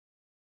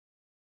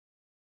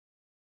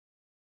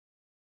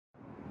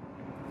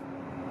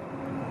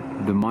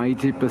The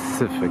mighty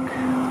Pacific.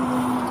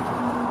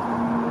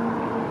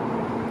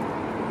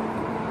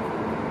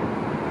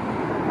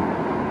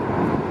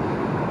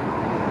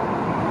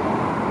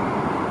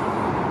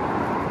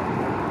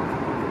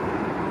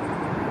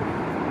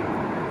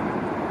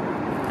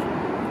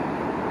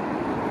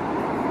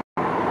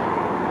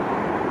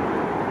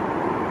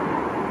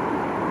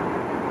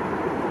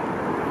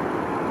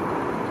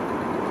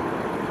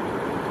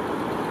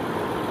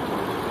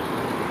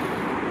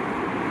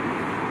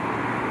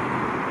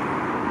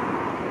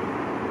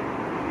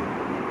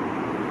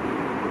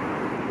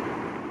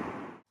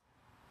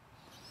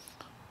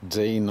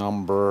 Day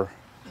number...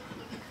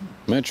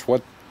 Mitch,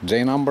 what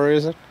day number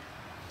is it?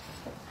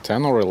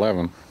 10 or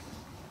 11?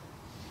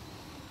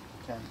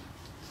 10.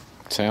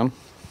 10?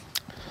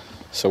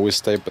 So we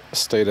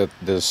stayed at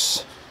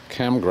this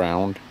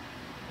campground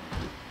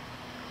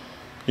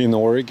in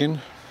Oregon.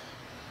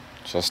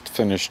 Just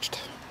finished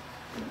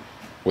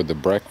with the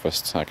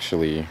breakfast.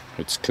 Actually,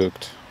 it's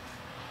cooked.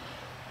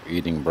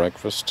 Eating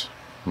breakfast.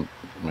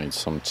 Made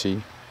some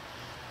tea.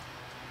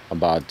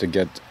 About to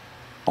get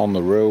on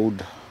the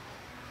road.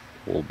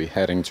 We'll be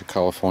heading to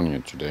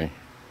California today.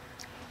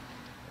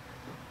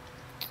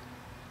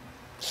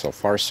 So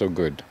far so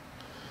good.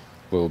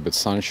 A little bit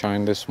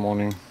sunshine this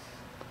morning.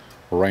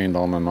 Rained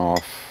on and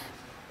off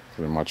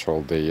pretty much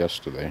all day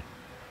yesterday.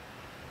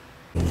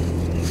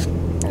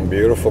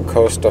 Beautiful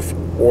coast of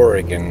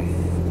Oregon.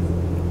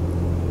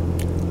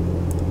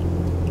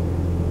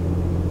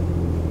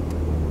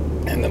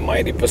 And the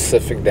mighty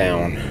Pacific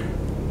down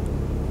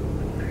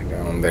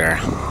there.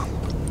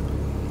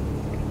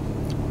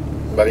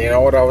 But you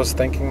know what I was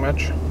thinking,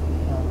 Mitch?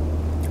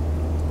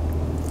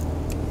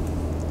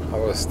 I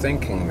was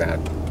thinking that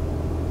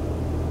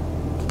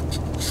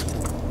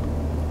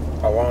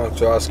I wanted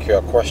to ask you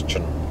a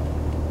question.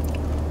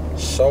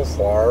 So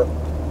far,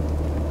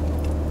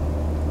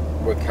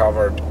 we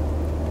covered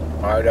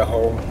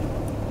Idaho,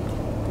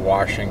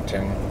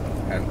 Washington,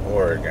 and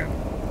Oregon.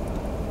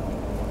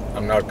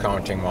 I'm not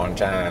counting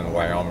Montana and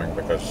Wyoming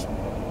because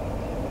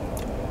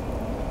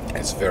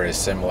it's very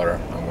similar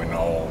and we know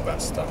all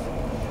that stuff.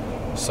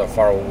 So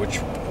far,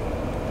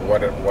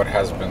 what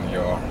has been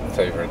your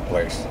favorite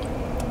place?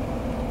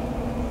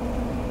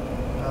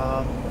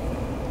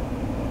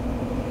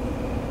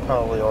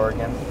 Probably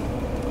Oregon.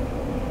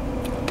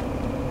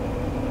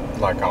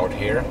 Like out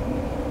here,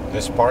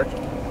 this part?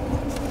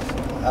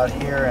 Out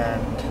here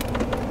and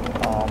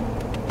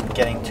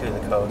getting to the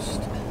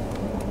coast.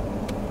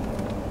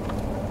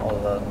 All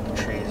the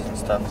trees and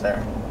stuff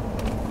there.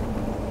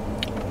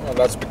 Well,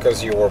 that's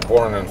because you were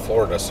born in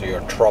Florida, so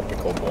you're a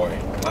tropical boy.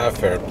 My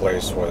favorite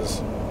place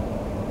was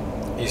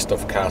east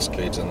of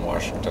Cascades in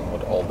Washington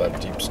with all that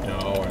deep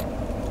snow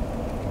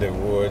and the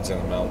woods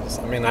and the mountains.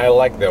 I mean, I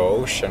like the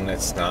ocean,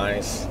 it's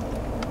nice.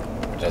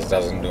 It just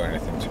doesn't do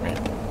anything to me.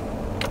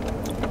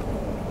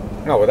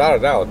 No, without a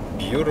doubt,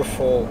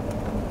 beautiful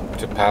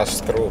to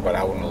pass through, but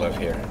I wouldn't live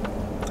here.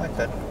 I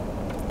could.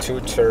 Too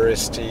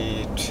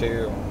touristy,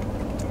 too...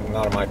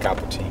 not my cup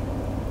of tea.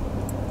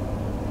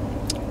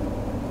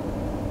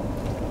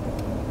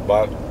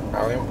 But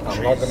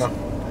I'm not gonna...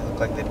 They look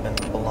like they've been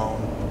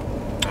blown.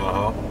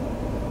 Uh-huh.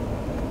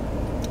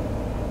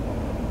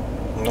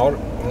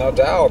 No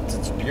doubt,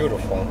 it's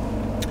beautiful.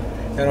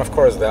 And of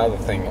course the other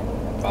thing,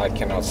 I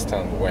cannot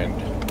stand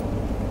wind.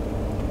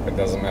 It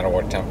doesn't matter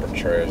what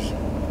temperature is.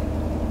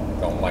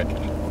 Don't like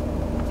it.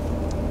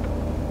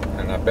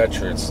 And I bet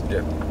you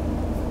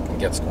it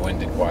gets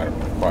windy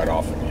quite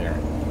often here.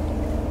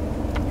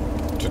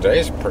 Today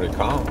is pretty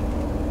calm.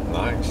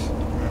 Nice.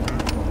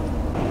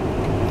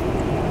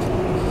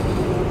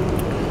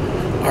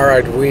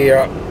 Alright,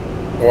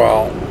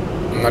 well,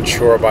 I'm not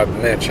sure about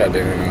Mitch, I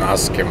didn't even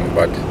ask him,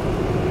 but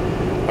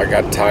I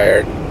got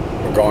tired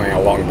going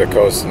along the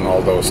coast in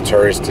all those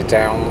touristy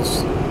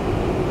towns.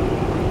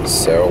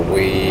 So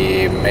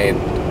we made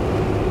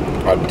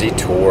a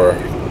detour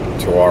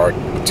to our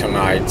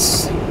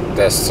tonight's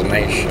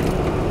destination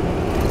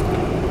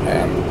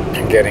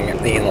and getting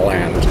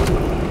inland.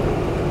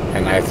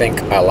 And I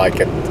think I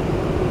like it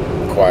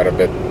quite a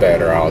bit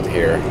better out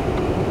here.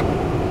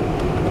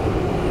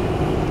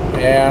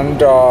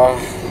 And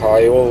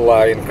I will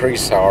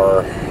increase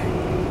our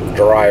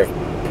drive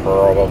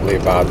probably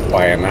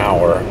by an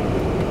hour.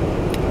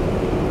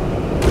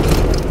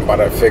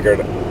 But I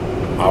figured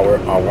I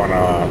want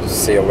to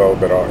see a little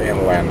bit of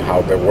inland,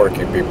 how the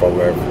working people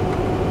live.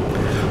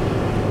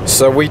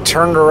 So we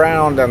turned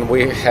around and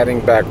we're heading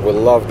back. We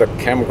love the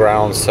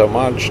campground so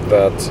much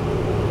that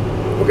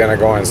we're gonna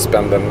go and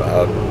spend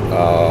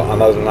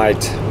another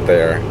night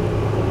there.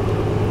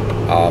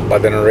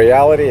 But in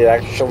reality,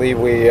 actually,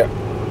 we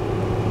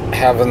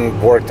haven't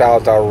worked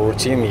out our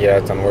routine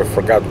yet, and we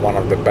forgot one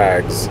of the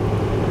bags.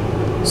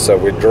 So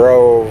we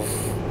drove,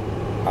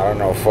 I don't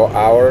know, 4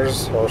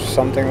 hours or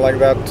something like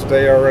that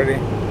today already.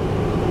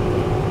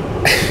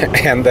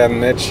 And then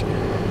Mitch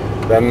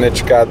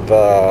got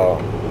the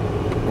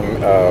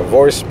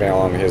voicemail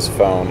on his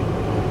phone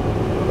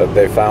that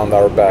they found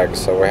our bag,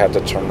 so we had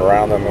to turn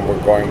around and then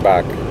we're going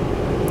back.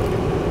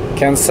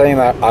 Can't say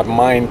that I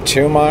mind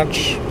too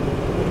much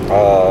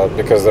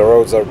because the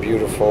roads are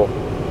beautiful.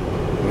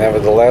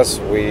 Nevertheless,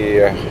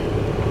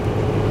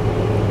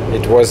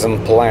 it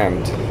wasn't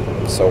planned,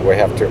 so we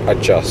have to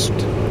adjust.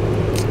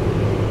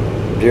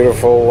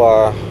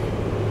 Beautiful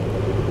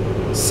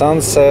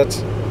sunset,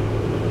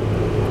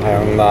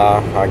 and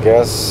I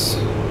guess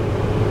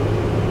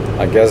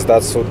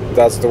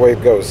that's the way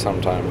it goes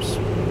sometimes.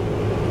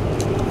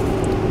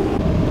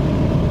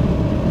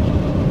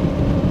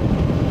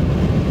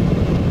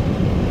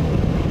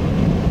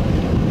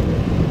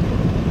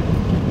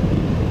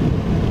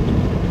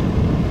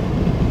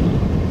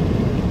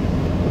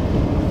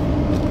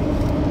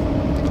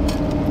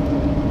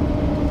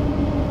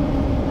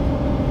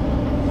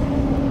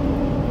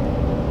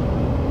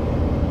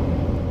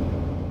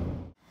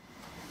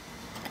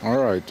 All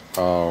right,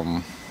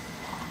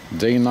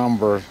 day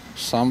number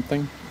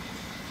something.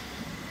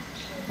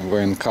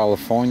 We're in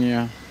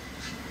California.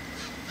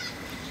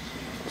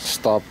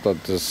 Stopped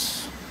at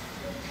this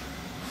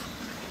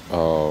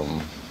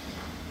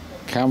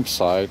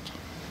campsite.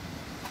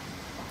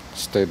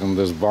 Stayed in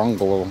this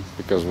bungalow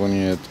because we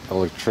needed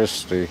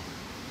electricity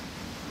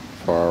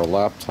for our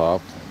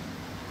laptop.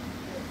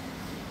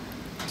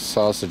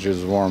 Sausage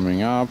is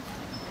warming up.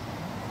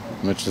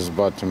 Mitch is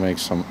about to make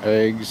some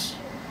eggs.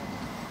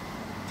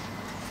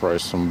 Fry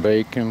some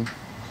bacon.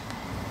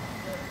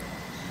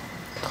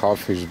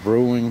 Coffee's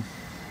brewing.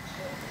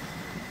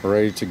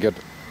 Ready to get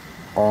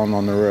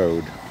on the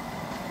road.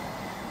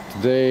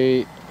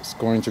 Today is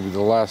going to be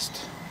the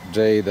last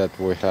day that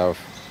we have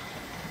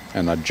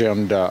an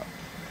agenda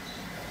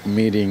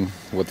meeting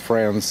with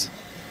friends.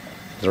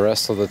 The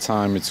rest of the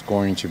time it's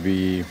going to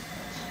be,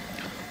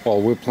 well,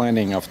 we're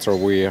planning after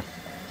we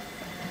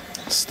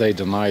stay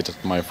the night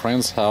at my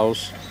friend's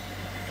house.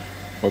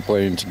 We're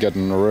planning to get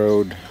on the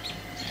road,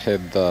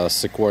 hit the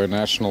Sequoia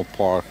National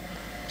Park,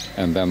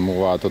 and then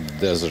move out to the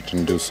desert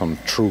and do some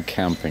true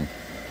camping.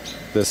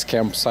 This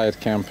campsite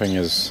camping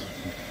is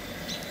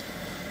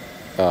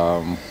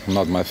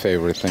not my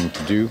favorite thing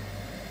to do.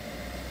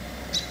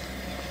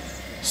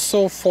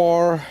 So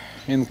far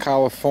in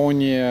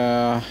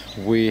California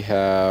we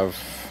have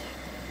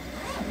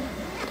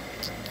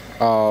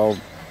well,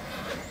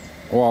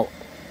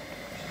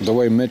 the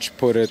way Mitch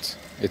put it,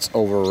 it's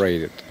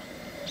overrated,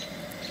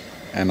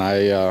 and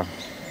I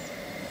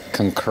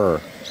concur.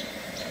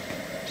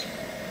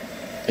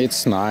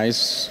 It's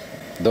nice,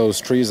 those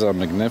trees are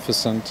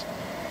magnificent,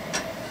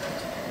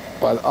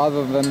 but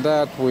other than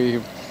that,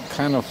 we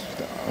kind of,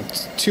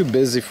 it's too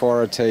busy for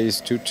our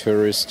taste, too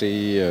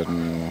touristy,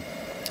 and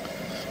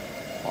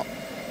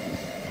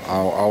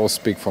I will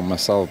speak for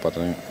myself, but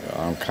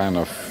I'm kind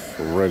of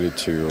ready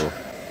to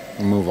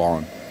move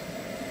on.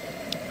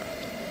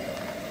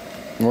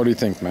 What do you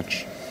think,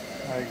 Mitch?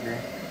 I agree.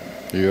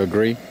 You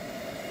agree?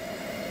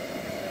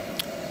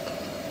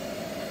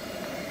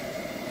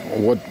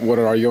 What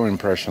are your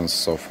impressions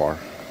so far?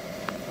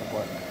 Of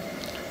what?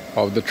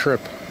 Of the trip?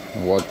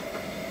 What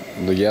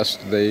the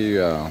yesterday?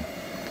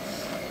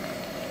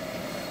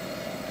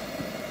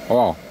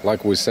 Well,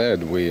 like we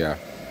said, we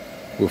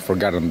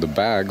forgotten the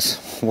bags.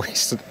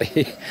 Wasted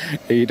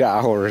eight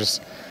hours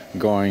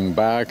going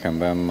back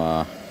and then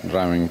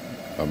driving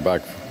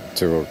back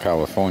to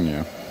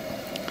California.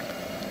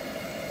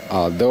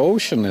 The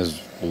ocean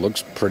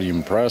looks pretty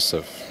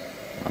impressive.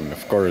 I mean,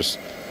 of course,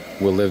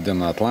 we lived in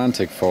the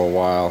Atlantic for a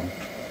while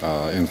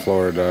in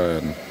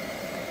Florida,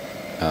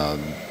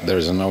 and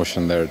there's an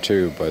ocean there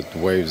too, but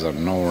waves are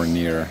nowhere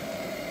near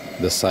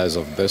the size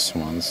of this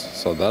one's.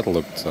 So that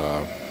looked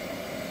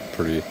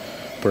pretty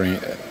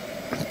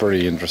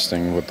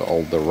interesting with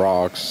all the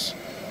rocks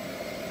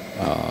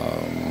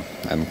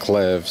and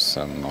cliffs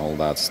and all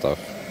that stuff.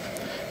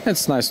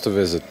 It's nice to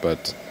visit,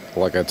 but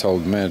like I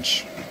told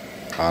Mitch,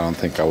 I don't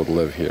think I would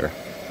live here.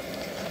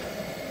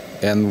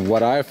 And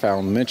what I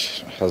found,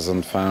 Mitch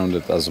hasn't found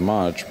it as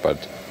much,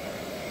 but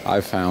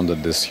I found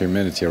that this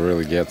humidity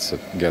really gets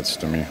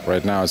to me.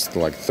 Right now it's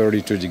like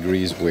 32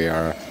 degrees. We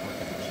are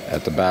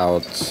at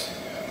about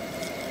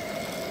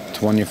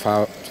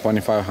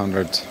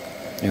 2,500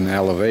 in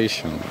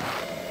elevation.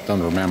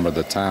 Don't remember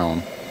the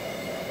town,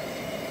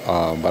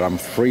 but I'm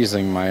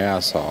freezing my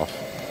ass off.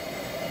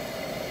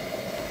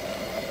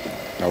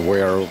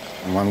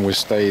 When we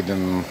stayed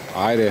in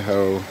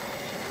Idaho,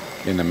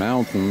 in the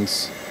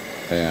mountains,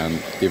 and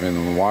even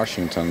in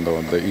Washington,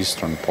 the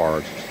eastern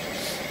part,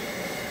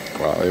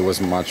 well, it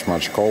was much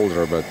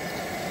colder, but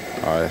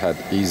I had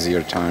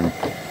easier time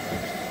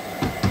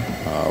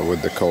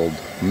with the cold.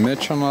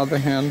 Mitch, on the other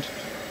hand,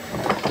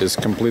 is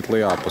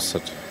completely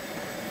opposite.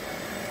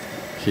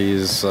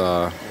 He's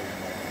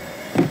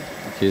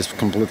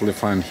completely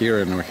fine here,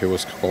 and he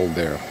was cold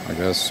there. I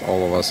guess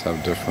all of us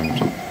have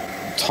different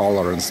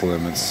tolerance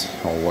limits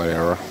or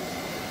whatever.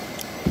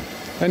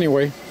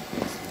 Anyway,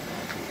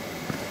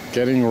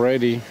 getting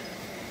ready,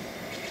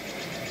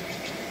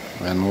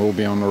 and we'll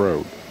be on the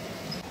road.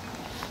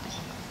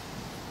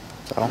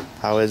 So,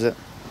 how is it?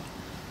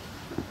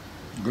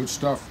 Good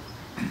stuff.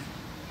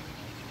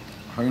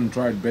 I haven't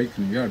tried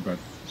bacon yet, but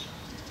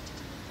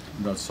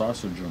that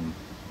sausage and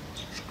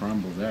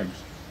scrambled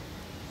eggs,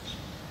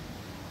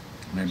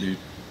 Maybe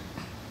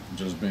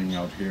just being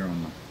out here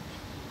on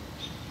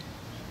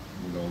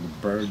with all the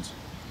birds,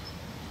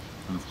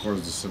 and of course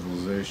the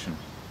civilization.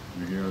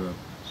 You hear the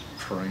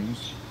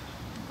trains?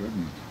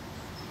 Goodness.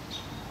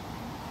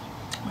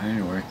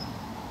 Anyway,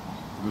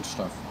 good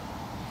stuff.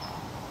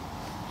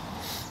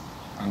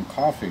 And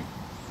coffee.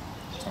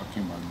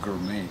 Talking about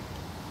gourmet.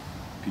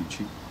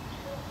 Peachy.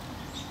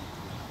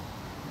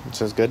 It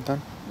says good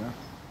then? Yeah.